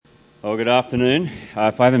Well, good afternoon.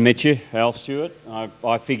 If I haven't met you, Al Stewart,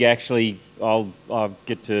 I figure actually I'll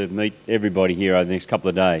get to meet everybody here over the next couple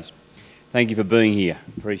of days. Thank you for being here.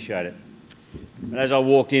 Appreciate it. And as I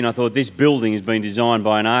walked in, I thought this building has been designed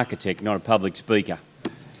by an architect, not a public speaker.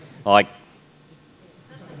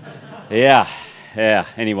 Yeah.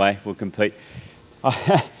 Anyway, we'll compete.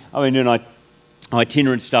 I've been doing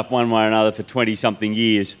itinerant stuff one way or another for 20-something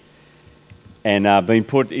years. And been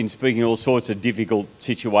put in speaking all sorts of difficult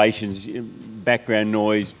situations, background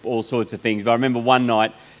noise, all sorts of things. But I remember one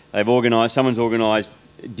night someone's organised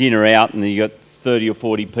dinner out, and you got 30 or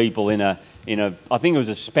 40 people in a I think it was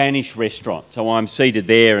a Spanish restaurant. So I'm seated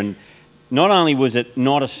there, and not only was it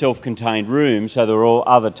not a self-contained room, so there were all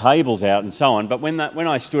other tables out and so on. But when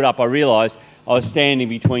I stood up, I realised I was standing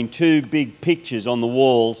between two big pictures on the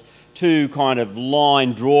walls, two kind of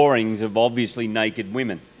line drawings of obviously naked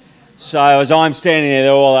women. So as I'm standing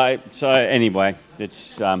there, so anyway,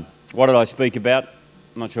 it's what did I speak about?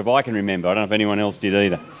 I'm not sure if I can remember. I don't know if anyone else did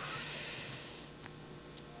either.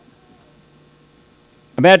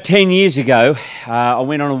 About 10 years ago, I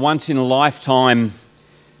went on a once-in-a-lifetime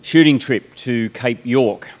shooting trip to Cape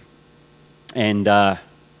York, and I've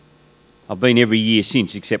been every year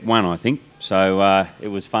since, except one, I think. So it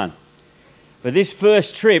was fun. But this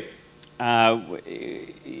first trip,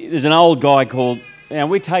 there's an old guy called. Now,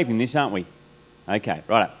 we're taping this, aren't we? Okay,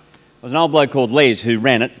 right up. There's an old bloke called Les who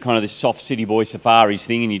ran it, kind of this soft city boy safaris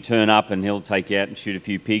thing, and you turn up and he'll take you out and shoot a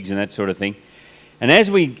few pigs and that sort of thing. And as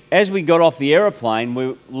we got off the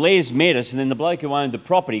aeroplane, Les met us, and then the bloke who owned the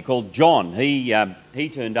property called John, he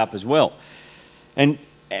turned up as well. And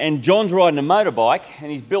John's riding a motorbike, and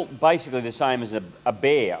he's built basically the same as a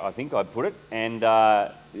bear, I think I'd put it, and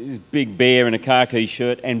this big bear in a khaki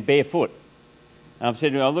shirt and barefoot. And I've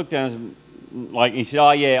said to him, I looked down and he said,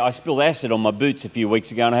 oh yeah, I spilled acid on my boots a few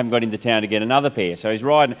weeks ago and I haven't got into town to get another pair. So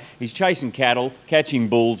he's chasing cattle, catching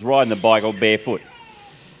bulls, riding the bike all barefoot.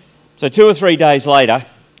 So 2 or 3 days later,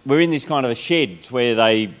 we're in this kind of a shed where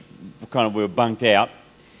we were bunked out,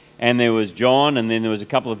 and there was John, and then there was a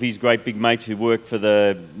couple of his great big mates who worked for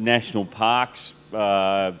the national parks.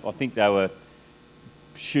 I think they were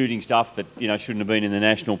shooting stuff that shouldn't have been in the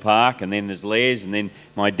national park, and then there's Les, and then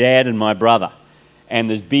my dad and my brother. And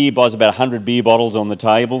there's beer bottles, about 100 beer bottles on the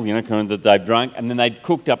table, kind of that they've drunk. And then they'd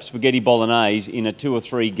cooked up spaghetti bolognese in a 2 or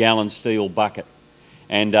 3 gallon steel bucket.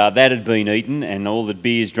 And that had been eaten, and all the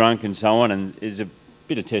beer's drunk and so on. And there's a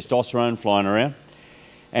bit of testosterone flying around.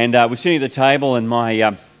 And we're sitting at the table, and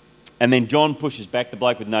and then John pushes back, the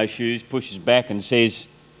bloke with no shoes, pushes back and says,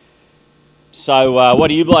 so what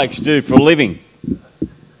do you blokes do for a living?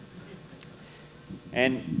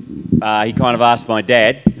 And he kind of asked my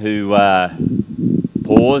dad, who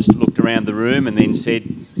paused, looked around the room, and then said,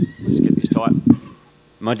 let's get this tight.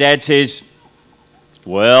 My dad says,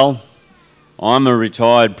 well, I'm a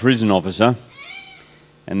retired prison officer.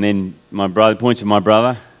 And then my brother points at my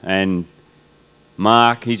brother, and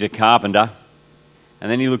Mark, he's a carpenter.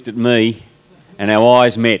 And then he looked at me, and our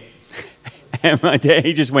eyes met. And my dad,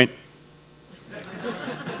 he just went,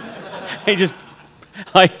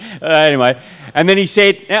 anyway. And then he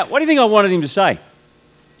said, now, what do you think I wanted him to say?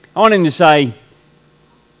 I wanted him to say,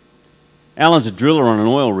 Alan's a driller on an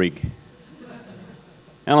oil rig.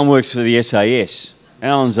 Alan works for the SAS.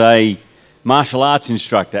 Alan's a martial arts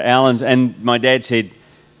instructor. And my dad said,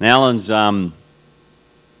 Alan's an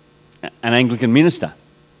Anglican minister.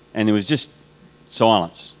 And there was just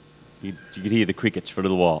silence. You could hear the crickets for a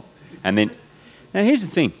little while. And then, now here's the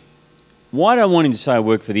thing. Why do I want him to say I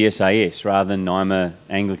work for the SAS rather than I'm an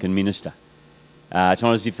Anglican minister? It's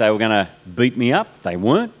not as if they were going to beat me up. They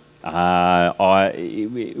weren't.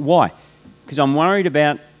 Why? Because I'm worried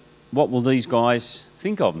about what will these guys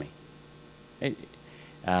think of me.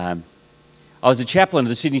 I was the chaplain of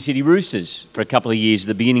the Sydney City Roosters for a couple of years at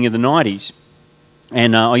the beginning of the 90s.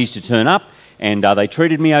 And I used to turn up, and they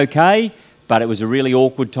treated me okay, but it was a really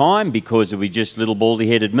awkward time because it was just little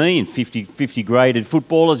baldy-headed me and 50 graded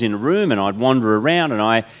footballers in a room, and I'd wander around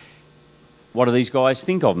and what do these guys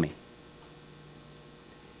think of me?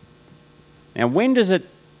 Now, when does it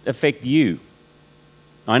affect you?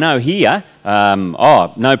 I know here,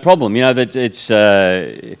 no problem, that it's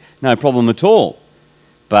no problem at all.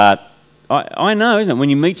 But I know, isn't it,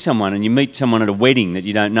 when you meet someone and you meet someone at a wedding that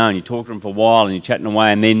you don't know and you talk to them for a while and you're chatting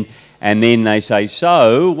away and then they say,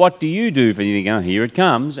 so, what do you do? And you think, oh, here it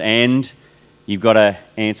comes, and you've got to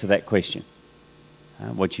answer that question,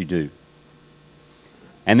 what you do.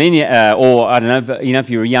 And then, or I don't know,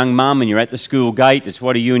 if you're a young mum and you're at the school gate, it's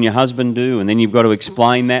what do you and your husband do? And then you've got to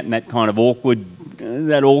explain that and that kind of awkwardness.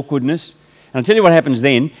 And I'll tell you what happens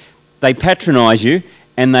then. They patronise you,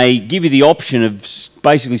 and they give you the option of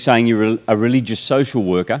basically saying you're a religious social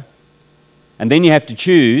worker, and then you have to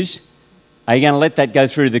choose, are you going to let that go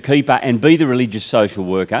through to the keeper and be the religious social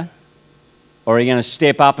worker, or are you going to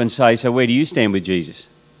step up and say, so where do you stand with Jesus?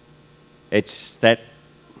 It's that...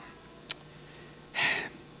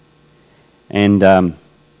 And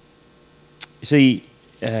see,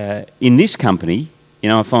 in this company,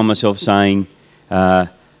 I find myself saying,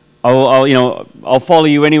 I'll follow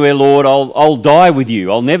you anywhere, Lord. I'll die with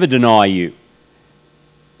you. I'll never deny you.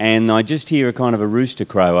 And I just hear a kind of a rooster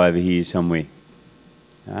crow over here somewhere.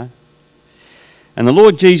 And the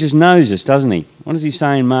Lord Jesus knows us, doesn't he? What does he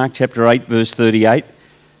say in Mark chapter 8, verse 38?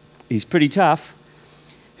 He's pretty tough.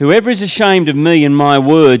 Whoever is ashamed of me and my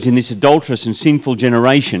words in this adulterous and sinful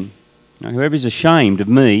generation, whoever is ashamed of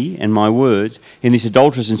me and my words in this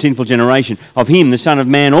adulterous and sinful generation, of him the Son of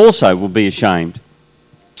Man also will be ashamed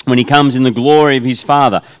when he comes in the glory of his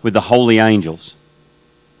Father with the holy angels.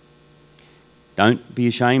 Don't be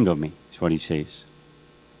ashamed of me, is what he says.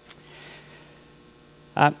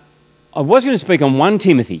 I was going to speak on 1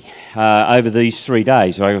 Timothy over these 3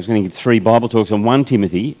 days. I was going to give 3 Bible talks on 1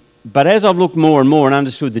 Timothy. But as I've looked more and more and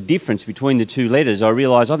understood the difference between the 2 letters, I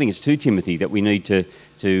realise I think it's 2 Timothy that we need to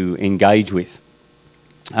engage with.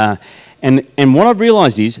 And what I've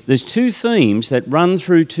realised is there's 2 themes that run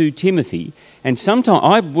through 2 Timothy, and sometimes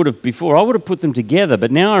I would have put them together,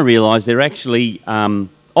 but now I realise they're actually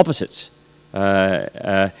opposites,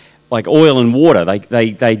 like oil and water.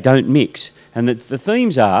 They don't mix. And the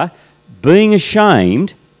themes are being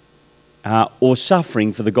ashamed or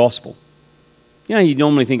suffering for the gospel. You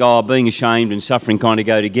normally think, being ashamed and suffering kind of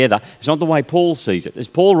go together. It's not the way Paul sees it. As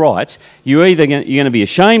Paul writes, you're going to be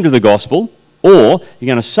ashamed of the gospel or you're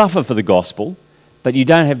going to suffer for the gospel, but you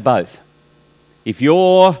don't have both. If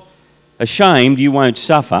you're ashamed, you won't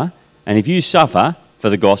suffer, and if you suffer for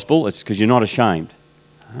the gospel, it's because you're not ashamed.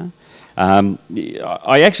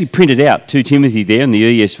 I actually printed out 2 Timothy there in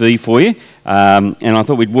the ESV for you, and I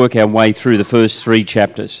thought we'd work our way through the first 3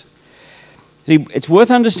 chapters. See, it's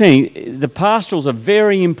worth understanding the pastorals are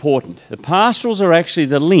very important. The pastorals are actually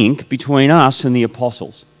the link between us and the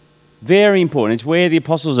apostles. Very important. It's where the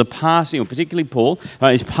apostles are passing, or particularly Paul,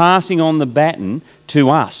 is passing on the baton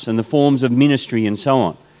to us and the forms of ministry and so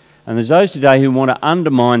on. And there's those today who want to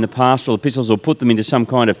undermine the pastoral epistles or put them into some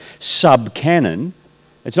kind of sub-canon.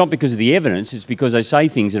 It's not because of the evidence, it's because they say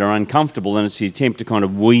things that are uncomfortable, and it's the attempt to kind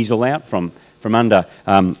of weasel out from under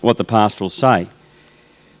what the pastorals say.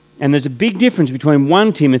 And there's a big difference between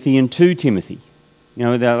 1 Timothy and 2 Timothy.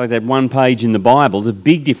 Like that one page in the Bible, there's a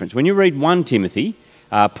big difference. When you read 1 Timothy,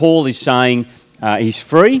 Paul is saying he's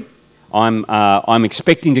free. I'm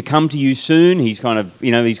expecting to come to you soon. He's kind of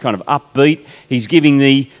upbeat. He's giving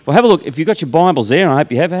have a look. If you've got your Bibles there, I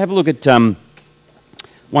hope you have a look at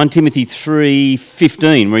 1 Timothy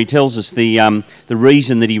 3:15, where he tells us the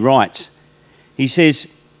reason that he writes. He says,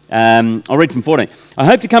 I'll read from 14. I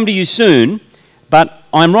hope to come to you soon, but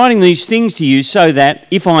I'm writing these things to you so that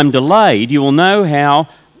if I'm delayed, you will know how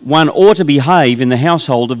one ought to behave in the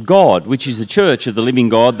household of God, which is the church of the living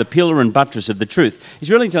God, the pillar and buttress of the truth.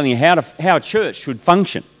 He's really telling you how a church should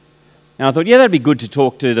function. And I thought, that'd be good to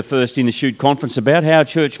talk to the first In the Shoot conference about how a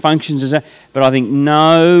church functions. But I think,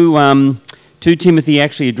 no, 2 Timothy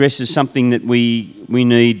actually addresses something that we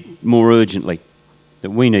need more urgently.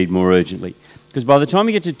 Because by the time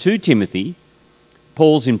you get to 2 Timothy,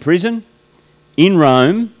 Paul's in prison, in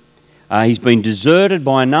Rome. He's been deserted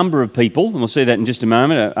by a number of people, and we'll see that in just a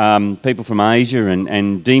moment. People from Asia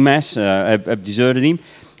and Demas have deserted him.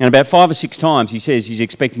 And about 5 or 6 times he says he's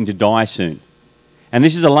expecting to die soon. And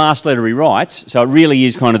this is the last letter he writes, so it really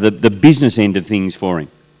is kind of the business end of things for him.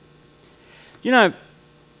 Have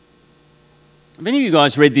any of you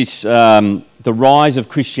guys read this, The Rise of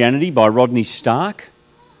Christianity by Rodney Stark?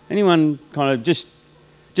 Anyone kind of just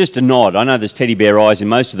a nod? I know there's teddy bear eyes in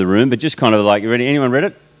most of the room, but just kind of like, you ready? Anyone read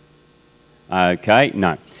it? Okay,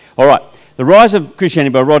 no. All right. The Rise of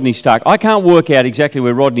Christianity by Rodney Stark. I can't work out exactly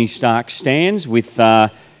where Rodney Stark stands with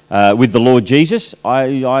the Lord Jesus.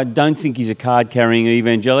 I don't think he's a card-carrying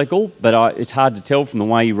evangelical, but it's hard to tell from the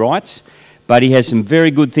way he writes. But he has some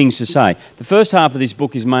very good things to say. The first half of this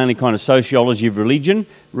book is mainly kind of sociology of religion.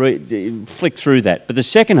 Flick through that. But the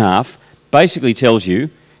second half basically tells you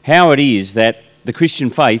how it is that the Christian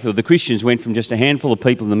faith, or the Christians, went from just a handful of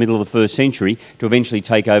people in the middle of the 1st century to eventually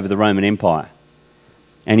take over the Roman Empire.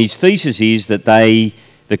 And his thesis is that the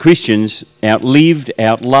Christians outlived,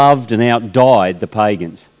 outloved and outdied the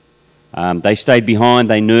pagans. They stayed behind,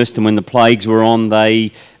 they nursed them when the plagues were on,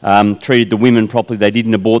 they treated the women properly, they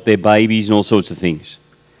didn't abort their babies and all sorts of things.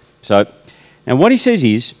 So, and what he says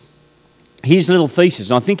is, his little thesis,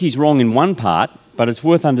 and I think he's wrong in one part, but it's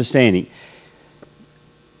worth understanding.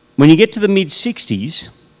 When you get to the mid-60s,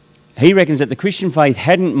 he reckons that the Christian faith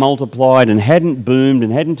hadn't multiplied and hadn't boomed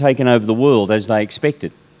and hadn't taken over the world as they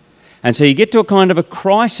expected. And so you get to a kind of a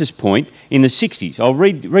crisis point in the 60s. I'll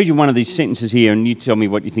read you one of these sentences here and you tell me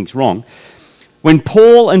what you think's wrong. When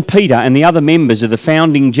Paul and Peter and the other members of the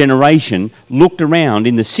founding generation looked around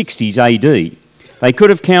in the 60s AD, they could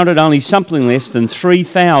have counted only something less than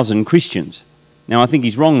 3,000 Christians. Now, I think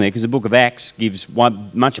he's wrong there because the book of Acts gives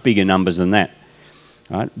much bigger numbers than that.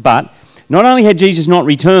 Right? But not only had Jesus not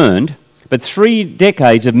returned, but 3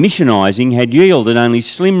 decades of missionising had yielded only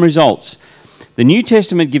slim results. The New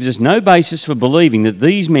Testament gives us no basis for believing that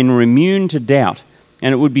these men were immune to doubt,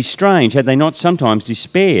 and it would be strange had they not sometimes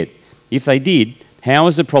despaired. If they did, how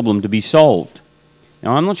is the problem to be solved?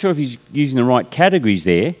 Now, I'm not sure if he's using the right categories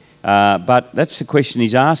there, but that's the question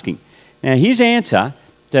he's asking. Now, his answer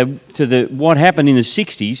to what happened in the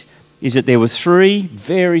 60s is that there were 3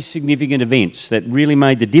 very significant events that really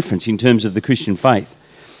made the difference in terms of the Christian faith.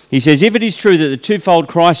 He says, if it is true that the twofold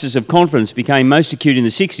crisis of confidence became most acute in the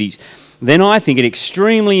 60s, then I think it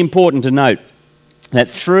extremely important to note that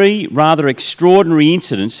 3 rather extraordinary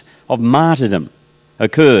incidents of martyrdom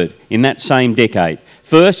occurred in that same decade.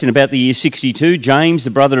 First, in about the year 62, James, the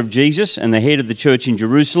brother of Jesus and the head of the church in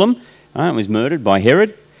Jerusalem, was murdered by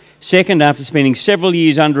Herod. Second, after spending several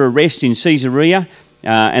years under arrest in Caesarea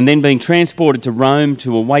and then being transported to Rome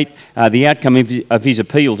to await the outcome of his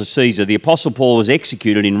appeal to Caesar, the Apostle Paul was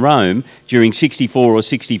executed in Rome during 64 or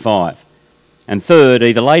 65. And third,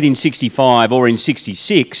 either late in 65 or in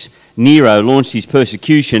 66, Nero launched his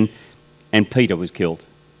persecution and Peter was killed.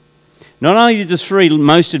 Not only did the 3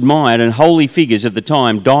 most admired and holy figures of the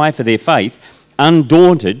time die for their faith,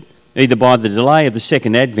 undaunted either by the delay of the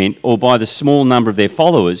second advent or by the small number of their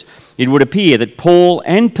followers, it would appear that Paul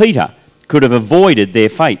and Peter could have avoided their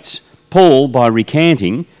fates, Paul by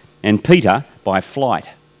recanting and Peter by flight.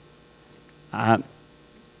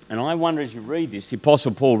 And I wonder, as you read this, the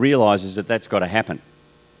Apostle Paul realises that that's got to happen.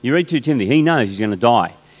 You read 2 Timothy, he knows he's going to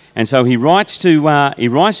die. And so he writes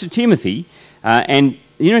to Timothy, and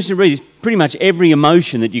you know, as you read this, pretty much every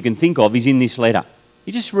emotion that you can think of is in this letter.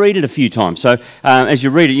 You just read it a few times. So as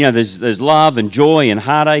you read it, you know, there's love and joy and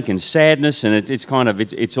heartache and sadness, and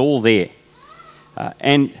it's all there.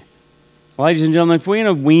 And ladies and gentlemen, if we're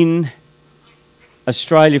going to win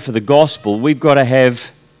Australia for the gospel, we've got to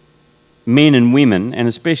have men and women, and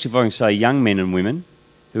especially if I can say young men and women,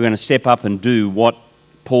 who are going to step up and do what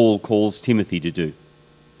Paul calls Timothy to do.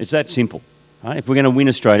 It's that simple. Right? If we're going to win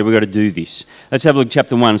Australia, we've got to do this. Let's have a look at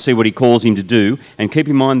chapter 1 and see what he calls him to do, and keep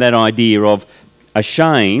in mind that idea of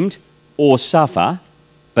ashamed or suffer,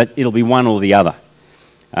 but it'll be one or the other.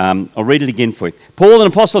 I'll read it again for you. Paul, an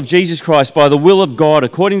apostle of Jesus Christ, by the will of God,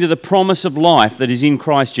 according to the promise of life that is in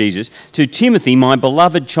Christ Jesus, to Timothy, my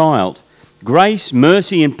beloved child, grace,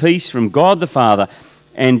 mercy, and peace from God the Father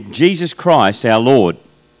and Jesus Christ our Lord.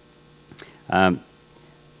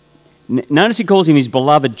 Notice he calls him his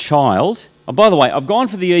beloved child. Oh, by the way, I've gone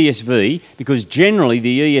for the ESV because generally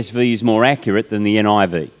the ESV is more accurate than the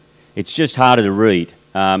NIV. It's just harder to read.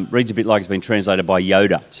 Reads a bit like it's been translated by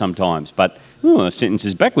Yoda sometimes, but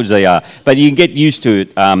sentences backwards they are. But you can get used to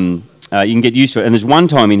it. And there's one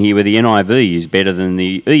time in here where the NIV is better than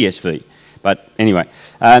the ESV. But anyway,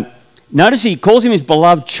 notice he calls him his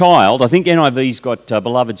beloved child. I think NIV's got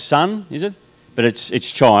beloved son, is it? But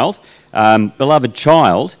it's child, beloved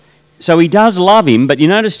child. So he does love him, but you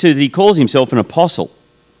notice too that he calls himself an apostle.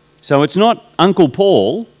 So it's not Uncle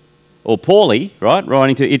Paul or Paulie, right,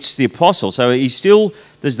 writing to, it's the apostle. So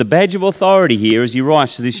there's the badge of authority here as he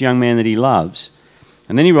writes to this young man that he loves.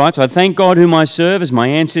 And then he writes, I thank God whom I serve as my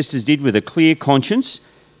ancestors did with a clear conscience.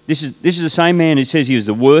 This is the same man who says he was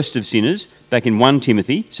the worst of sinners back in 1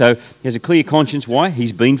 Timothy. So he has a clear conscience. Why?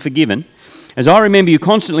 He's been forgiven. As I remember you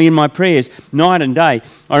constantly in my prayers, night and day,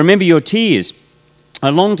 I remember your tears. I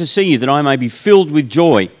long to see you that I may be filled with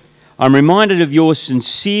joy. I'm reminded of your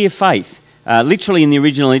sincere faith. Literally in the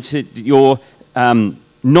original, it's that you're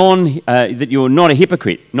not a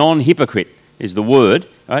hypocrite. Non-hypocrite is the word.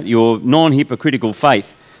 Right? Your non-hypocritical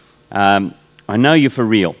faith. I know you're for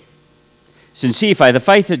real. Sincere faith, the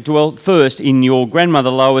faith that dwelt first in your grandmother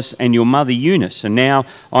Lois and your mother Eunice, and now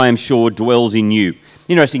I am sure dwells in you.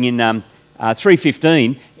 Interesting, in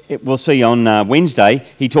 3:15, we'll see on Wednesday,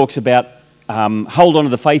 he talks about hold on to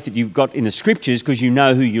the faith that you've got in the Scriptures because you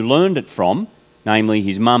know who you learned it from, namely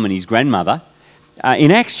his mum and his grandmother.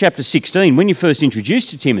 In Acts chapter 16, when you're first introduced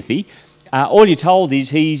to Timothy, all you're told is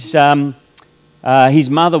his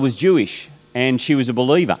mother was Jewish and she was a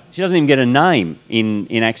believer. She doesn't even get a name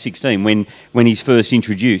in Acts 16 when he's first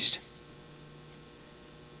introduced.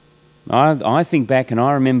 I think back and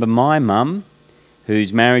I remember my mum,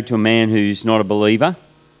 who's married to a man who's not a believer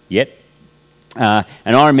yet, and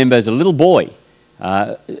I remember as a little boy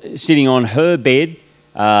sitting on her bed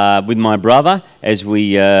with my brother as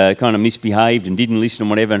we kind of misbehaved and didn't listen and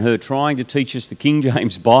whatever, and her trying to teach us the King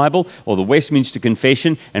James Bible or the Westminster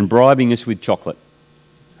Confession and bribing us with chocolate.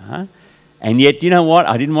 And yet, you know what?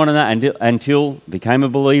 I didn't want to know until I became a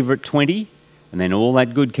believer at 20, and then all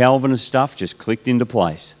that good Calvinist stuff just clicked into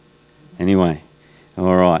place. Anyway,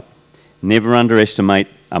 all right. Never underestimate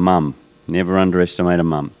a mum. Never underestimate a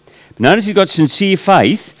mum. But notice he's got sincere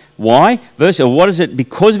faith. Why? What is it?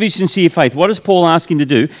 Because of his sincere faith. What does Paul ask him to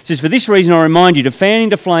do? He says, "For this reason I remind you to fan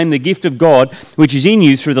into flame the gift of God which is in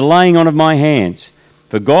you through the laying on of my hands.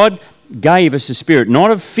 For God gave us a spirit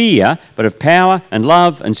not of fear, but of power and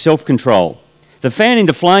love and self-control." The fan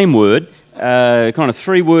into flame word, kind of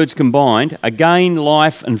three words combined, again,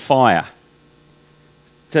 life and fire.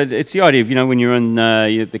 So it's the idea of, when you're in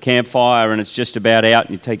the campfire and it's just about out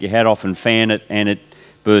and you take your hat off and fan it and it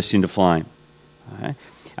bursts into flame. Okay.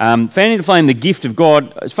 Fanning into flame the gift of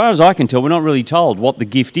God, as far as I can tell, we're not really told what the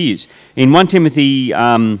gift is. In 1 Timothy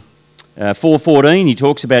 4:14, he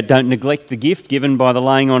talks about don't neglect the gift given by the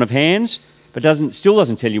laying on of hands, but still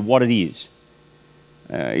doesn't tell you what it is.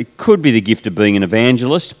 It could be the gift of being an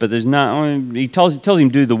evangelist, but there's he tells him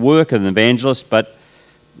to do the work of an evangelist, but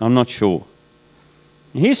I'm not sure.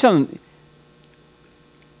 Here's something.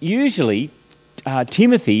 Usually,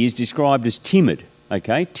 Timothy is described as timid,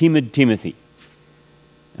 okay? Timid Timothy.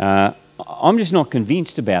 I'm just not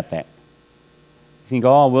convinced about that. You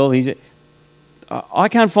think, I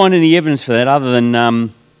can't find any evidence for that other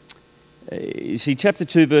than, you see, chapter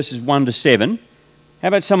 2, verses 1 to 7. How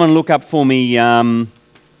about someone look up for me 1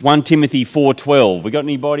 Timothy 4:12? We got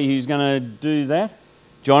anybody who's going to do that?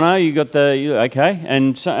 Jono, you got okay.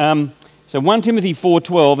 And so 1 Timothy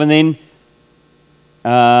 4:12, and then,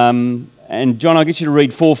 and John, I'll get you to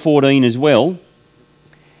read 4:14 as well.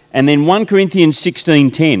 And then 1 Corinthians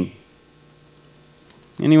 16:10.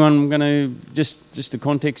 Anyone going to, just the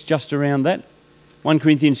context just around that? 1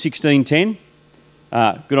 Corinthians 16:10.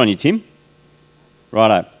 Good on you, Tim.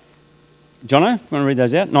 Righto. Jono, you want to read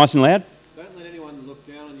those out? Nice and loud. Don't let anyone look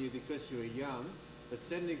down on you because you are young, but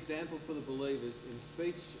set an example for the believers in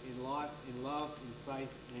speech, in life, in love, in faith,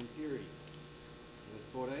 and in purity. Verse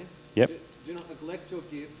 14. Yep. Do not neglect your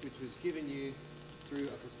gift, which was given you through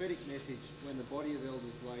a prophetic message when the body of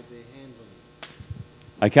elders laid their hands on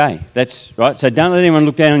you. Okay, that's right. So don't let anyone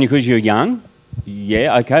look down on you because you're young.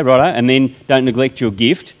 Yeah, okay, righto. And then don't neglect your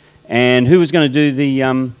gift. And who was going to do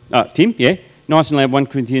the... Tim, yeah. Nice and loud, 1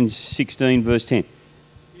 Corinthians 16, verse 10.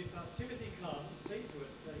 If Timothy comes, see to it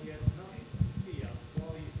that he has nothing to fear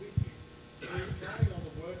while he is with you. For he is carrying on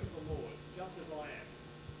the work of the Lord, just as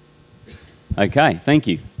I am. Okay, thank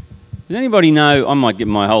you. Does anybody know, I might get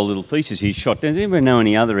my whole little thesis here shot down. Does anybody know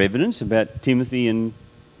any other evidence about Timothy and...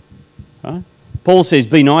 Right? Paul says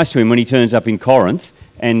be nice to him when he turns up in Corinth,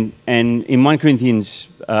 and in in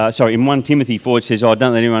 1 Timothy 4 it says, don't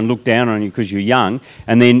let anyone look down on you because you're young.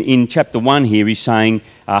 And then in chapter 1 here he's saying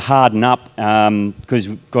harden up because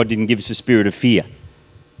God didn't give us a spirit of fear.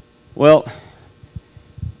 Well,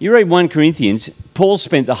 you read 1 Corinthians, Paul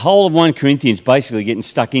spent the whole of 1 Corinthians basically getting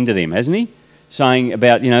stuck into them, hasn't he? Saying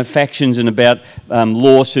about, factions and about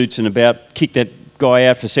lawsuits and about kick that guy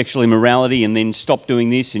out for sexual immorality and then stop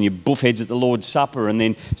doing this and you buffheads at the Lord's Supper and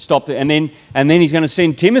then stop and then he's going to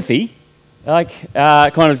send Timothy,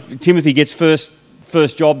 Timothy gets first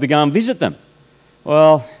job to go and visit them.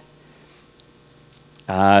 Well,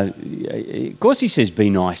 of course he says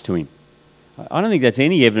be nice to him. I don't think that's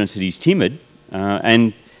any evidence that he's timid.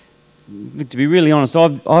 And to be really honest,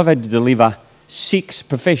 I've had to deliver 6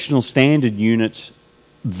 professional standard units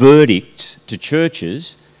verdicts to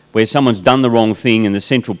churches where someone's done the wrong thing and the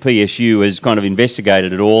central PSU has kind of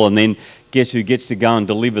investigated it all, and then guess who gets to go and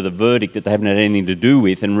deliver the verdict that they haven't had anything to do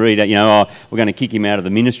with and read, we're going to kick him out of the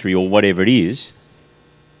ministry or whatever it is.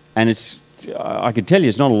 And I can tell you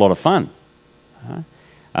it's not a lot of fun.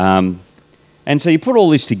 And so you put all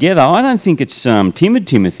this together, I don't think it's timid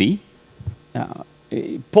Timothy.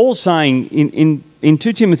 Paul's saying in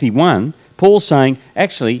 2 Timothy 1, Paul's saying,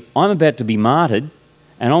 actually, I'm about to be martyred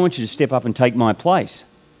and I want you to step up and take my place.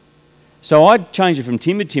 So I'd change it from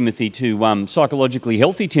timid Timothy to psychologically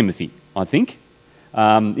healthy Timothy, I think.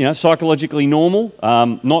 Psychologically normal,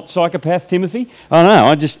 not psychopath Timothy. I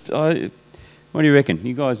don't know, what do you reckon?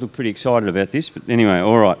 You guys look pretty excited about this, but anyway,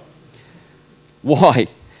 all right. Why?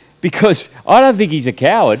 Because I don't think he's a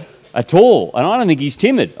coward at all, and I don't think he's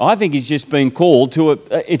timid. I think he's just been called to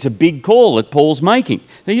it's a big call that Paul's making.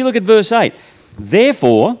 Now you look at verse 8.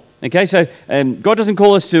 Therefore, Okay, so God doesn't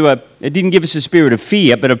call us to it didn't give us a spirit of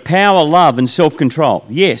fear, but of power, love, and self-control.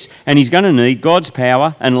 Yes, and he's going to need God's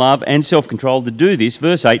power and love and self-control to do this.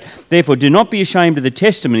 Verse 8, therefore do not be ashamed of the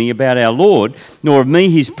testimony about our Lord, nor of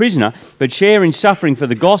me his prisoner, but share in suffering for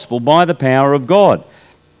the gospel by the power of God.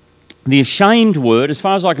 The ashamed word, as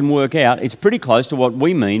far as I can work out, it's pretty close to what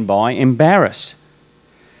we mean by embarrassed.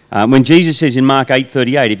 When Jesus says in Mark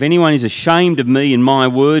 8:38, if anyone is ashamed of me and my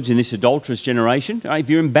words in this adulterous generation, if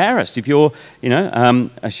you're embarrassed, if you're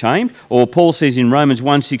ashamed, or Paul says in Romans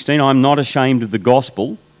 1:16, I'm not ashamed of the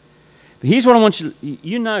gospel. But here's what I want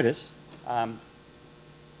you notice. Have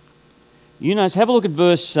a look at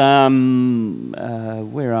verse,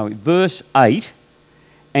 where are we? Verse 8,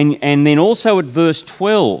 and then also at verse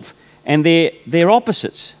 12, and they're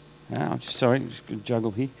opposites. Sorry, just going to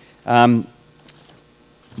juggle here.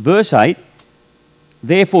 Verse 8,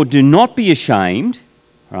 therefore do not be ashamed,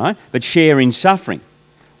 right, but share in suffering.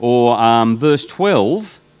 Or verse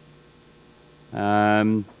 12,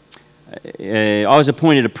 I was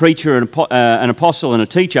appointed a preacher, an apostle and a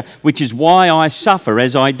teacher, which is why I suffer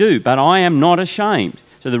as I do, but I am not ashamed.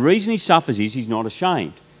 So the reason he suffers is he's not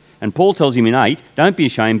ashamed. And Paul tells him in 8, don't be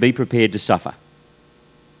ashamed, be prepared to suffer.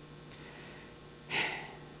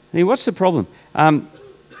 Now, what's the problem?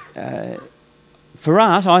 For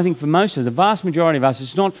us, I think for most of the vast majority of us,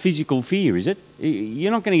 it's not physical fear, is it?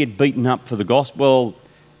 You're not going to get beaten up for the gospel. Well,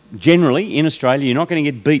 generally, in Australia, you're not going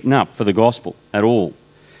to get beaten up for the gospel at all.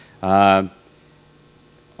 I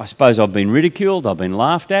suppose I've been ridiculed, I've been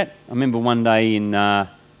laughed at. I remember one day in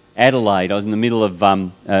Adelaide, I was in the middle of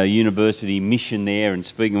a university mission there and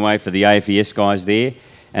speaking away for the AFES guys there,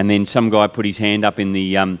 and then some guy put his hand up in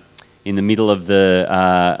the middle of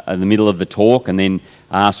the talk, and then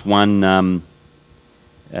asked one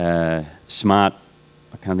smart,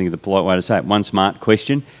 I can't think of the polite way to say it, one smart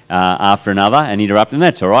question after another and interrupt, and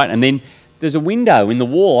that's all right. And then there's a window in the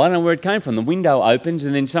wall, I don't know where it came from, the window opens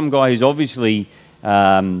and then some guy who's obviously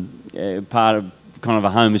part of kind of a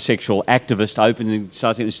homosexual activist opens and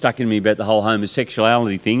starts getting stuck in me about the whole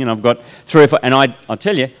homosexuality thing, and I've got 3 or 4, and I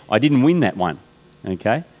tell you, I didn't win that one,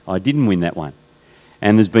 okay? I didn't win that one.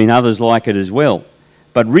 And there's been others like it as well.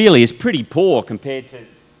 But really it's pretty poor compared to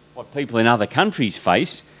what people in other countries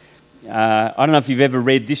face. I don't know if you've ever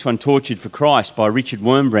read this one, Tortured for Christ by Richard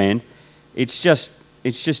Wurmbrand. It's just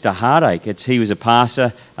a heartache. He was a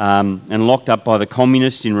pastor and locked up by the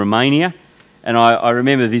communists in Romania. And I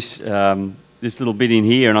remember this little bit in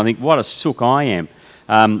here, and I think, what a sook I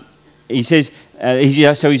am. He says,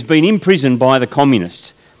 so he's been imprisoned by the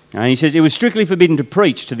communists. And he says, it was strictly forbidden to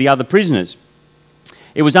preach to the other prisoners.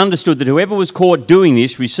 It was understood that whoever was caught doing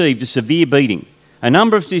this received a severe beating. A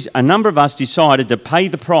number of us decided to pay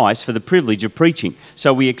the price for the privilege of preaching,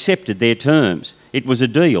 so we accepted their terms. It was a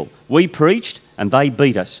deal. We preached and they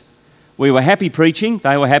beat us. We were happy preaching,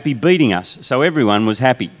 they were happy beating us, so everyone was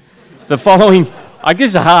happy. The following, I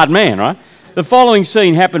guess a hard man, right? The following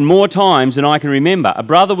scene happened more times than I can remember. A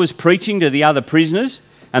brother was preaching to the other prisoners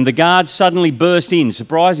and the guards suddenly burst in,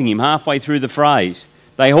 surprising him halfway through the phrase.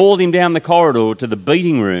 They hauled him down the corridor to the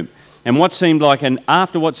beating room. And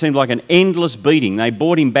after what seemed like an endless beating, they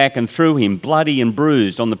brought him back and threw him, bloody and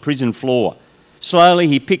bruised, on the prison floor. Slowly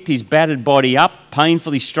he picked his battered body up,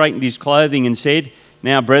 painfully straightened his clothing and said,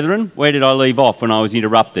 now, brethren, where did I leave off when I was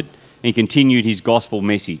interrupted? And he continued his gospel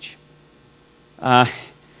message.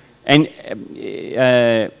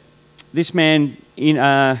 This man,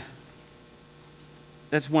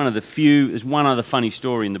 that's one of the few, there's one other funny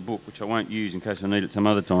story in the book, which I won't use in case I need it some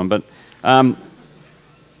other time, but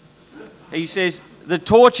he says, the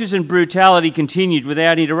tortures and brutality continued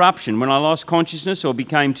without interruption. When I lost consciousness or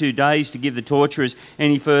became too dazed to give the torturers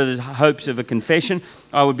any further hopes of a confession,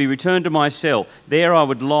 I would be returned to my cell. There I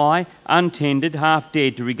would lie, untended, half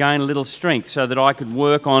dead, to regain a little strength so that I could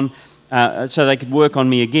work on, so they could work on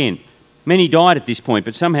me again. Many died at this point,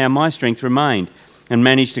 but somehow my strength remained and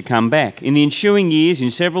managed to come back. In the ensuing years,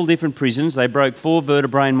 in several different prisons, they broke 4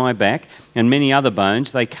 vertebrae in my back and many other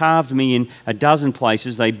bones. They carved me in a dozen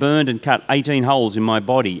places. They burned and cut 18 holes in my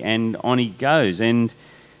body. And on he goes. And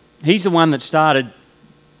he's the one that started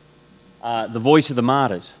The Voice of the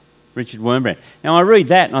Martyrs, Richard Wurmbrand. Now, I read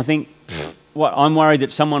that and I think, I'm worried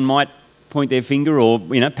that someone might point their finger or,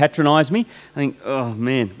 patronise me. I think, oh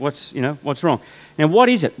man, what's wrong? Now, what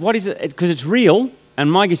is it? What is it? Because it's real, and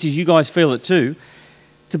my guess is you guys feel it too.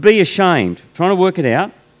 To be ashamed, trying to work it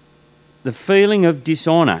out, the feeling of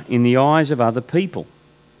dishonour in the eyes of other people.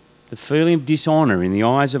 The feeling of dishonour in the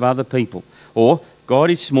eyes of other people. Or, God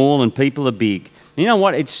is small and people are big. And you know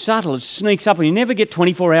what? It's subtle, it sneaks up, and you never get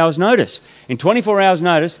 24 hours notice. In 24 hours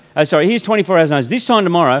notice, here's 24 hours notice. This time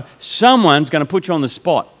tomorrow, someone's going to put you on the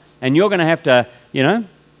spot. and you're going to have to,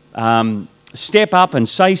 step up and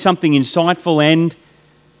say something insightful, and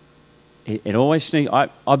it always sneaks.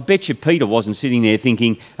 I bet you Peter wasn't sitting there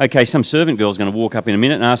thinking, okay, some servant girl's going to walk up in a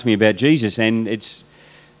minute and ask me about Jesus, and it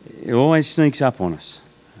always sneaks up on us.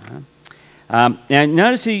 Now,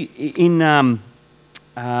 notice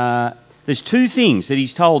there's two things that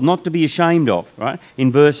he's told not to be ashamed of, right?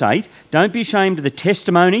 In verse 8, don't be ashamed of the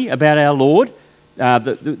testimony about our Lord.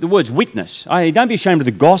 The word's witness. Don't be ashamed of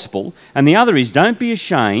the gospel. And the other is, don't be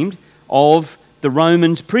ashamed of the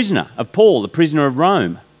Roman's prisoner, of Paul, the prisoner of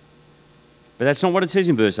Rome. But that's not what it says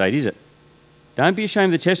in verse 8, is it? Don't be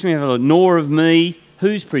ashamed of the testimony of our Lord, nor of me.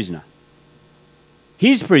 Whose prisoner?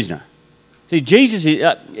 His prisoner. See, Jesus,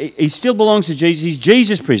 he still belongs to Jesus. He's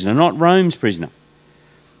Jesus' prisoner, not Rome's prisoner.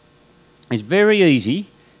 It's very easy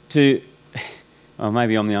to, well,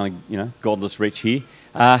 maybe I'm the only, godless wretch here.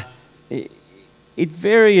 It's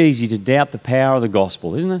very easy to doubt the power of the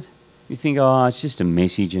gospel, isn't it? You think, it's just a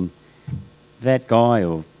message, and that guy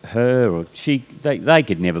or her or she, they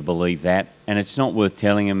could never believe that, and it's not worth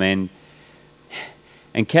telling them.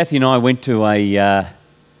 And Kathy and I went to a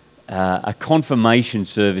confirmation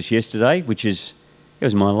service yesterday, it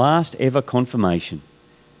was my last ever confirmation,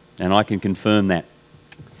 and I can confirm that.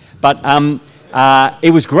 But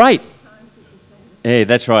it was great. Yeah,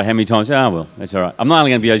 that's right. How many times? Oh, well, that's all right. I'm not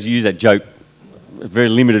only going to be able to use that joke, a very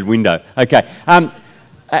limited window. Okay.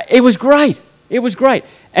 It was great. It was great.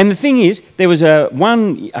 And the thing is, there was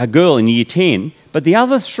a girl in year 10, but the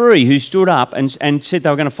other three who stood up and said they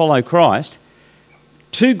were going to follow Christ,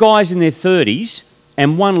 two guys in their 30s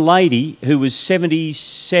and one lady who was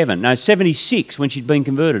 76 when she'd been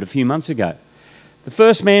converted a few months ago. The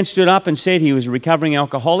first man stood up and said he was a recovering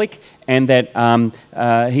alcoholic, and that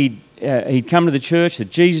he'd come to the church, that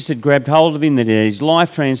Jesus had grabbed hold of him, that his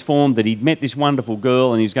life transformed, that he'd met this wonderful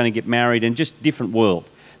girl and he was going to get married, and just different world.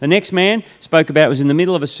 The next man spoke about, was in the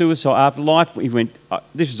middle of a suicide. After life, he went,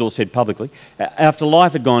 this was all said publicly, after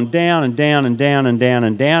life had gone down and down and down and down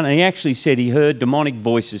and down, and he actually said he heard demonic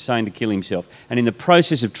voices saying to kill himself. And in the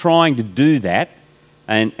process of trying to do that,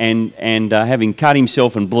 and having cut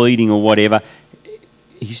himself and bleeding or whatever,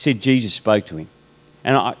 he said Jesus spoke to him.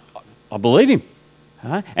 And I believe him.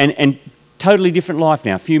 And totally different life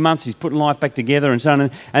now. A few months, he's putting life back together and so on.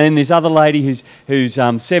 And then this other lady who's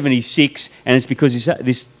 76, and it's because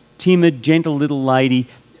this timid, gentle little lady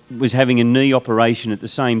was having a knee operation at the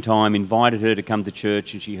same time, invited her to come to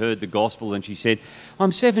church, and she heard the gospel, and she said,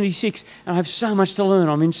 I'm 76 and I have so much to learn.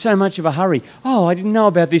 I'm in so much of a hurry. Oh, I didn't know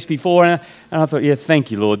about this before. And I thought, yeah,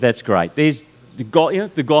 thank you, Lord. That's great. There's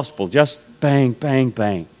the gospel, just bang, bang,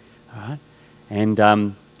 bang. All right?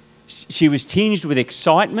 And she was tinged with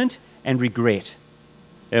excitement and regret.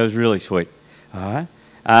 It was really sweet. All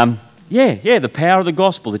right? The power of the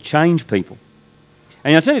gospel to change people.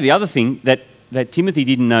 And I'll tell you the other thing that Timothy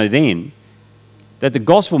didn't know then, that the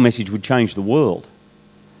gospel message would change the world.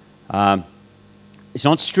 It's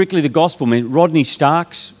not strictly the gospel. Rodney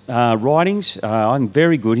Stark's writings, I'm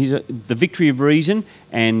very good. He's The Victory of Reason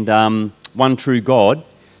and One True God.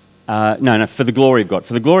 For the Glory of God.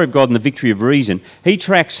 For the Glory of God and the Victory of Reason. He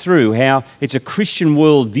tracks through how it's a Christian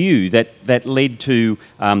worldview that led to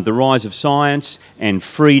the rise of science and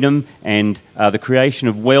freedom and the creation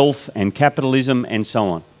of wealth and capitalism and so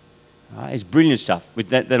on. It's brilliant stuff.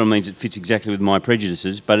 That all means it fits exactly with my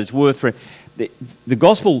prejudices, but it's worth... The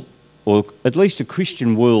gospel, or at least a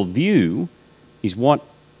Christian worldview, is what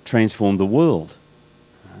transformed the world.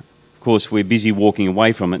 Of course, we're busy walking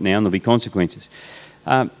away from it now, and there'll be consequences.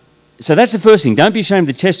 So that's the first thing. Don't be ashamed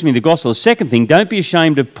of the testimony of the gospel. The second thing, don't be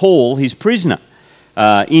ashamed of Paul, his prisoner.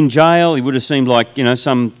 In jail, he would have seemed like,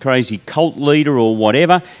 some crazy cult leader or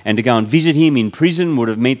whatever, and to go and visit him in prison would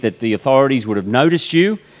have meant that the authorities would have noticed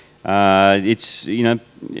you. It's,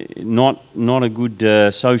 not a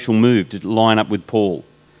good social move to line up with Paul.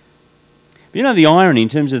 But the irony in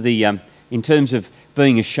terms of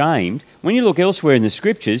being ashamed, when you look elsewhere in the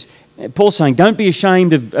scriptures, Paul's saying, don't be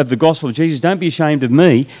ashamed of the gospel of Jesus, don't be ashamed of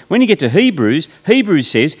me. When you get to Hebrews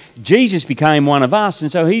says, Jesus became one of us,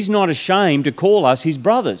 and so he's not ashamed to call us his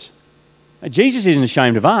brothers. Jesus isn't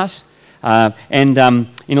ashamed of us. In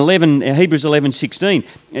Hebrews 11:16,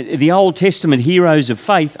 the Old Testament heroes of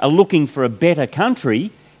faith are looking for a better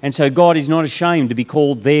country, and so God is not ashamed to be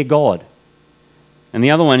called their God. And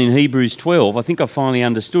the other one in Hebrews 12, I think I finally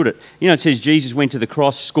understood it. It says Jesus went to the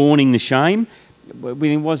cross scorning the shame. What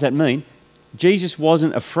does that mean? Jesus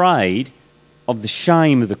wasn't afraid of the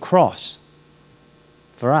shame of the cross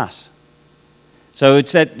for us. So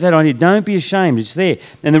it's that idea, don't be ashamed, it's there.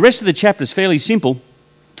 And the rest of the chapter is fairly simple.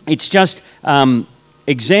 It's just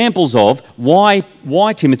examples of why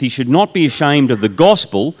Timothy should not be ashamed of the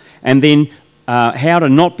gospel, and then how to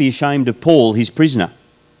not be ashamed of Paul, his prisoner.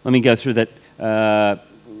 Let me go through that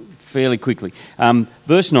fairly quickly.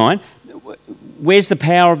 Verse 9, where's the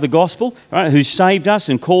power of the gospel? Right? Who saved us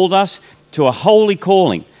and called us to a holy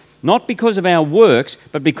calling, not because of our works,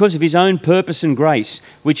 but because of his own purpose and grace,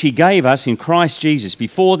 which he gave us in Christ Jesus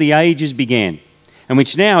before the ages began, and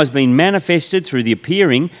which now has been manifested through the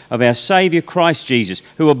appearing of our Saviour Christ Jesus,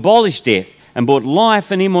 who abolished death and brought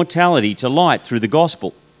life and immortality to light through the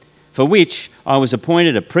gospel, for which I was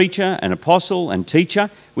appointed a preacher, an apostle and teacher,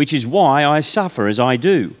 which is why I suffer as I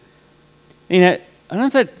do. You know, I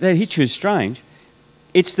don't know if that hits you as strange.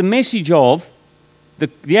 It's the message of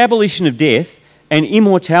the abolition of death and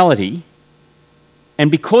immortality, and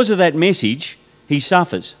because of that message, he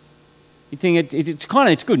suffers. You think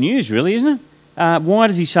it's good news, really, isn't it? Why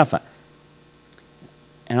does he suffer?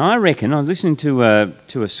 And I reckon, I was listening to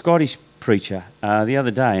a Scottish preacher the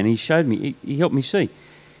other day, and he showed me, he helped me see.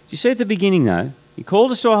 You see at the beginning, though, he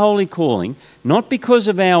called us to a holy calling, not because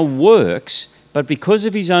of our works, but because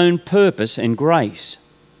of his own purpose and grace.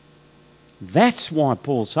 That's why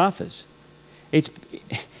Paul suffers. It's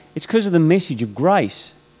because of the message of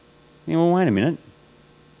grace. You know, well, wait a minute.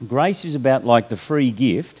 Grace is about like the free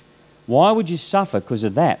gift. Why would you suffer because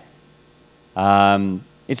of that?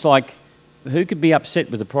 It's like, who could be upset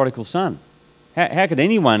with the prodigal son? How could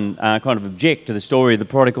anyone kind of object to the story of the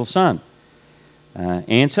prodigal son?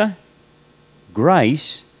 Answer,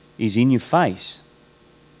 grace is in your face.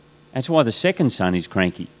 That's why the second son is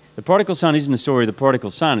cranky. The prodigal son isn't the story of the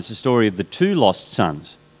prodigal son, it's the story of the two lost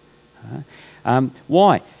sons.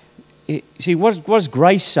 Why? See, what does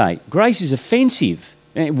grace say? Grace is offensive.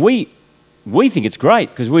 We think it's great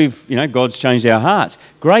because God's changed our hearts.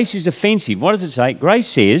 Grace is offensive. What does it say? Grace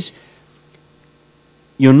says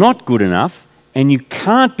you're not good enough and you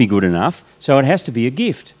can't be good enough, so it has to be a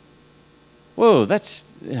gift. Well, that's...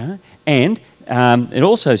 and it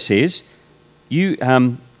also says you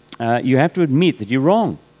have to admit that you're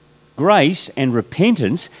wrong. Grace and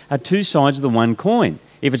repentance are two sides of the one coin.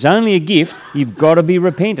 If it's only a gift, you've got to be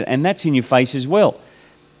repentant, and that's in your face as well.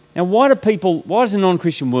 Now, why does the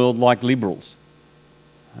non-Christian world like liberals?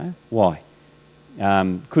 Why?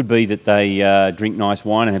 Could be that they drink nice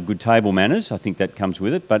wine and have good table manners. I think that comes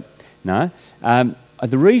with it, but no.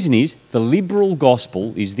 The reason is the liberal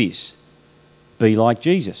gospel is this: be like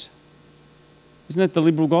Jesus. Isn't that the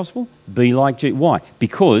liberal gospel? Be like Jesus. Why?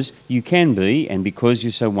 Because you can be, and because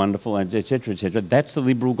you're so wonderful, and etc., etc. That's the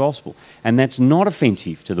liberal gospel, and that's not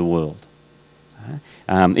offensive to the world.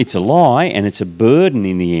 It's a lie, and it's a burden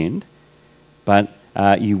in the end, but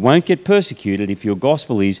you won't get persecuted if your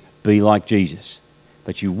gospel is be like Jesus.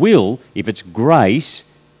 But you will if it's grace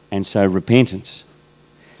and so repentance.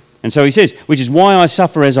 And so he says, which is why I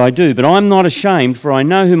suffer as I do, but I'm not ashamed, for I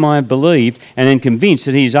know whom I have believed and am convinced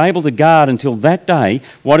that he is able to guard until that day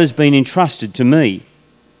what has been entrusted to me.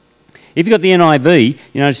 If you've got the NIV,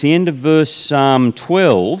 you notice the end of verse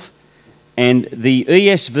 12, and the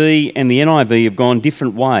ESV and the NIV have gone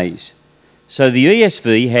different ways. So the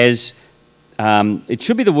ESV has, it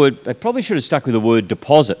should be the word, it probably should have stuck with the word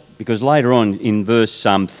deposit, because later on in verse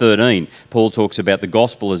 13, Paul talks about the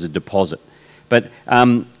gospel as a deposit. But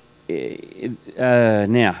now, the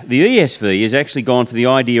ESV has actually gone for the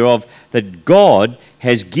idea of that God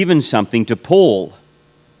has given something to Paul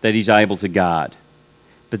that he's able to guard.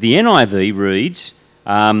 But the NIV reads,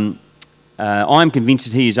 I'm convinced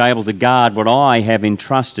that he is able to guard what I have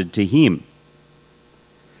entrusted to him.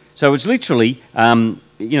 So it's literally,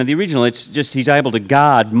 the original, it's just he's able to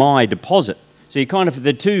guard my deposit. So you kind of,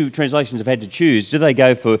 the two translations have had to choose. Do they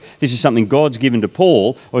go for this is something God's given to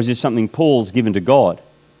Paul, or is this something Paul's given to God?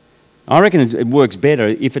 I reckon it works better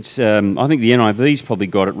if it's, I think the NIV's probably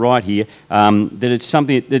got it right here, that it's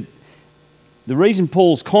something that the reason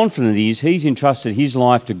Paul's confident is he's entrusted his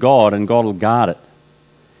life to God and God will guard it.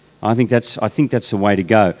 I think that's the way to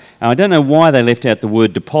go. I don't know why they left out the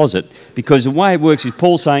word deposit, because the way it works is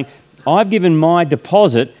Paul saying, I've given my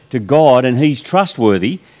deposit to God and he's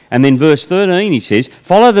trustworthy. And then verse 13 he says,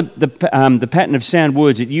 follow the pattern of sound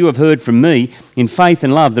words that you have heard from me in faith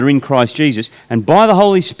and love that are in Christ Jesus, and by the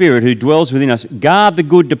Holy Spirit who dwells within us, guard the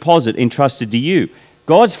good deposit entrusted to you.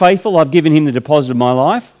 God's faithful, I've given him the deposit of my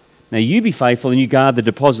life. Now you be faithful and you guard the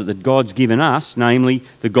deposit that God's given us, namely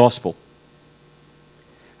the gospel.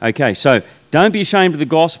 Okay, so don't be ashamed of the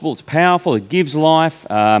gospel. It's powerful, it gives life.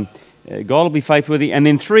 God will be faithful with you. And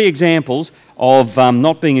then 3 examples of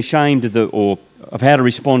not being ashamed of how to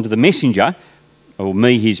respond to the messenger, or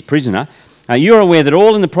me, his prisoner. You are aware that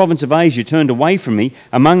all in the province of Asia turned away from me.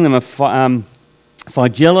 Among them are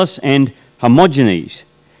Phygellus and homogenes.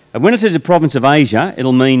 When it says the province of Asia,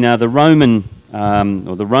 it'll mean the Roman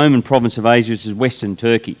or the Roman province of Asia, which is Western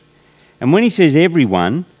Turkey. And when he says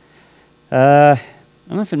everyone, I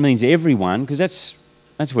don't know if it means everyone, because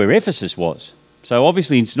that's where Ephesus was. So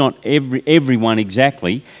obviously it's not everyone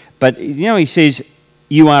exactly, but he says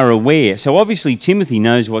you are aware. So obviously Timothy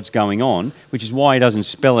knows what's going on, which is why he doesn't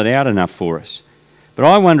spell it out enough for us. But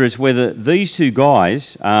I wonder is whether these two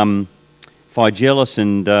guys, Phygellus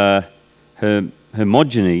and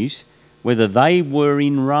Hermogenes, whether they were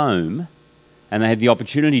in Rome and they had the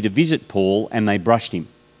opportunity to visit Paul and they brushed him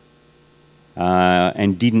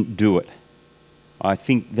and didn't do it. I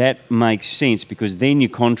think that makes sense, because then you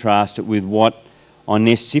contrast it with what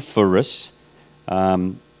Onesiphorus,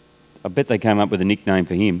 I bet they came up with a nickname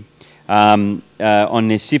for him,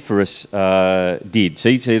 Onesiphorus did.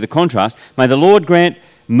 See the contrast. May the Lord grant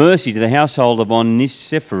mercy to the household of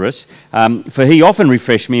Onesiphorus, for he often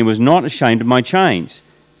refreshed me and was not ashamed of my chains.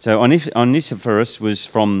 So Onesiphorus was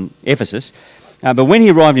from Ephesus, but when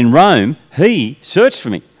he arrived in Rome, he searched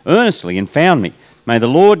for me earnestly and found me. May the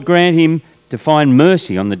Lord grant him to find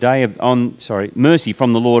mercy mercy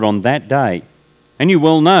from the Lord on that day. And you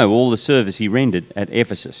well know all the service he rendered at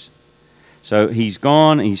Ephesus. So he's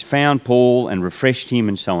gone, he's found Paul and refreshed him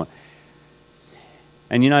and so on.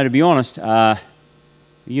 And to be honest,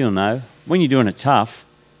 you'll know, when you're doing it tough,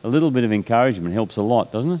 a little bit of encouragement helps a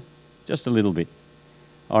lot, doesn't it? Just a little bit.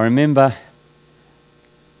 I remember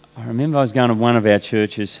I was going to one of our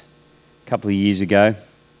churches a couple of years ago,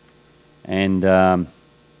 and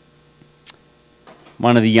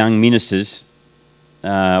one of the young ministers,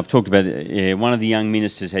 I've talked about it, one of the young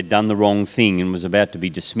ministers had done the wrong thing and was about to be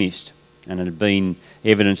dismissed, and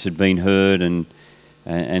evidence had been heard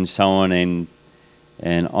and so on, and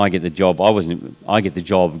I get the job. I get the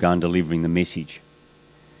job of going delivering the message,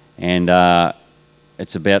 and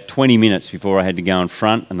it's about 20 minutes before I had to go in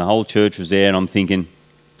front, and the whole church was there, and I'm thinking,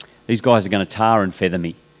 these guys are going to tar and feather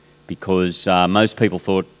me, because most people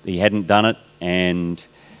thought he hadn't done it, and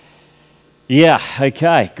yeah,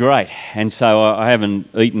 okay, great. And so I haven't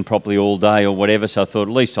eaten properly all day or whatever, so I thought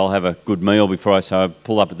at least I'll have a good meal before I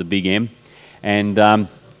pull up at the Big M. And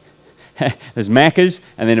there's Macca's,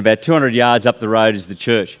 and then about 200 yards up the road is the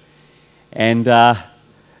church. And I've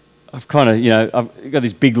kind of, I've got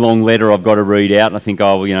this big long letter I've got to read out, and I think,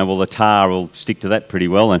 the tar will stick to that pretty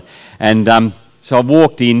well. And so I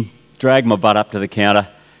walked in, dragged my butt up to the counter,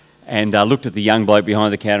 and looked at the young bloke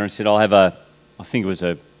behind the counter and said, I'll have I think it was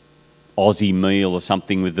a Aussie meal or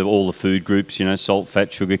something with all the food groups, salt,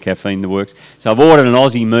 fat, sugar, caffeine, the works. So I've ordered an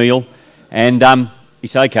Aussie meal, and he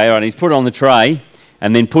said, okay, all right. He's put it on the tray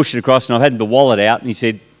and then pushed it across, and I've had the wallet out, and he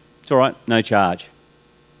said, it's all right, no charge.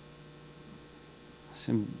 I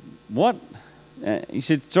said, what? He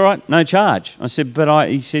said, it's all right, no charge. I said,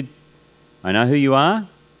 he said, I know who you are,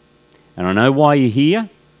 and I know why you're here,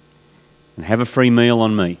 and have a free meal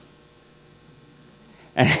on me.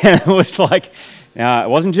 And it was like, now, it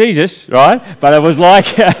wasn't Jesus, right? But it was like,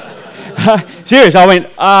 serious. I went,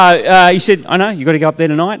 he said, I know, you've got to go up there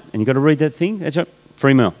tonight and you've got to read that thing. That's a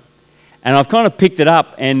free meal. And I've kind of picked it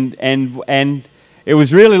up, and it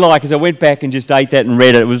was really like, as I went back and just ate that and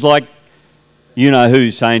read it, it was like,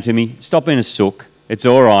 who's saying to me, stop being a sook. It's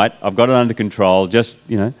all right. I've got it under control. Just,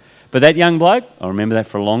 But that young bloke, I remember that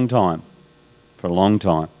for a long time.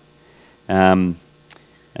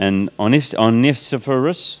 And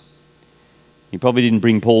Onesiphorus, he probably didn't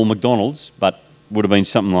bring Paul McDonald's, but would have been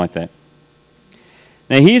something like that.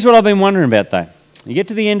 Now, here's what I've been wondering about, though. You get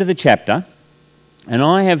to the end of the chapter, and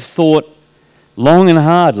I have thought long and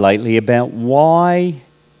hard lately about why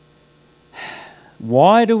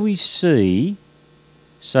do we see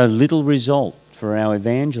so little result for our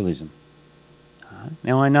evangelism?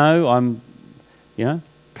 Now, I know I'm,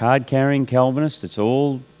 card-carrying Calvinist. It's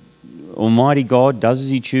all Almighty God does as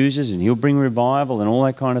he chooses, and he'll bring revival and all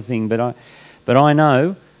that kind of thing, But I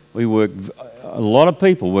know a lot of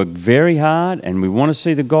people work very hard, and we want to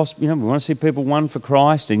see the gospel, we want to see people won for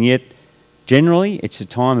Christ, and yet generally it's a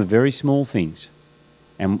time of very small things,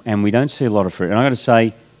 and we don't see a lot of fruit. And I've got to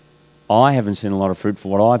say, I haven't seen a lot of fruit for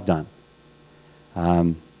what I've done.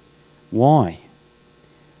 Why?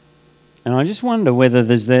 And I just wonder whether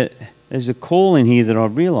there's a call in here that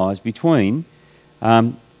I've realised between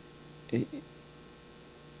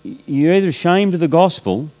you're either ashamed of the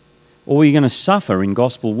gospel, or you're going to suffer in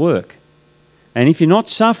gospel work. And if you're not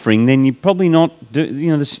suffering, then you're probably not, you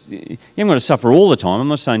haven't got to suffer all the time. I'm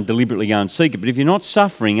not saying deliberately go and seek it, but if you're not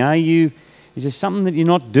suffering, is there something that you're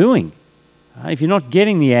not doing? If you're not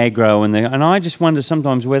getting the aggro and I just wonder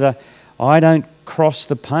sometimes whether I don't cross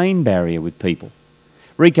the pain barrier with people.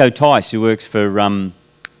 Rico Tice, who works for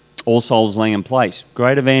All Souls Langham Place,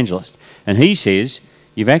 great evangelist. And he says,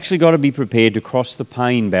 you've actually got to be prepared to cross the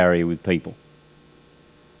pain barrier with people.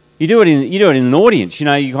 You do it in an audience,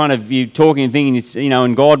 you're talking and thinking,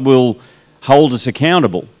 and God will hold us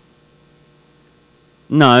accountable.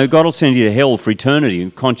 No, God will send you to hell for eternity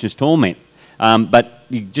in conscious torment. But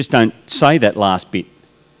you just don't say that last bit.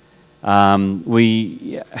 Or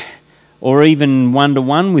even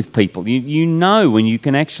one-to-one with people. You know when you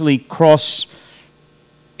can actually cross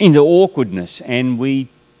into awkwardness, and we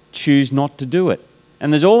choose not to do it.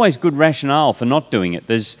 And there's always good rationale for not doing it.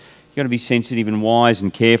 You've got to be sensitive and wise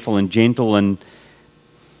and careful and gentle, and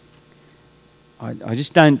I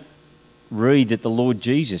just don't read that the Lord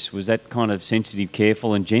Jesus was that kind of sensitive,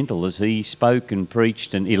 careful and gentle as he spoke and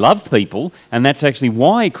preached, and he loved people, and that's actually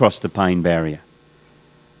why he crossed the pain barrier.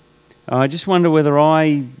 I just wonder whether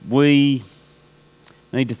we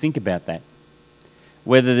need to think about that.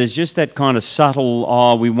 Whether there's just that kind of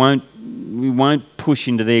subtle, we won't push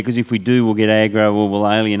into there because if we do we'll get aggro or we'll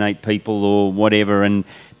alienate people or whatever, and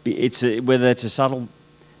whether it's is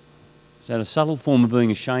that a subtle form of being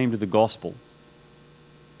ashamed of the gospel,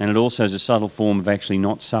 and it also is a subtle form of actually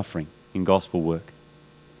not suffering in gospel work.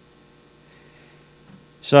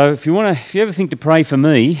 So if you ever think to pray for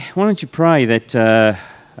me, why don't you pray that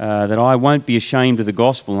I won't be ashamed of the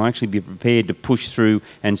gospel and I'll actually be prepared to push through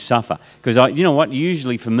and suffer. Because you know what,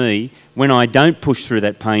 usually for me, when I don't push through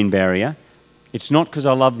that pain barrier, it's not because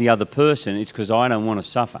I love the other person, it's because I don't want to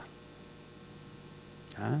suffer.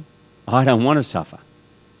 I don't want to suffer.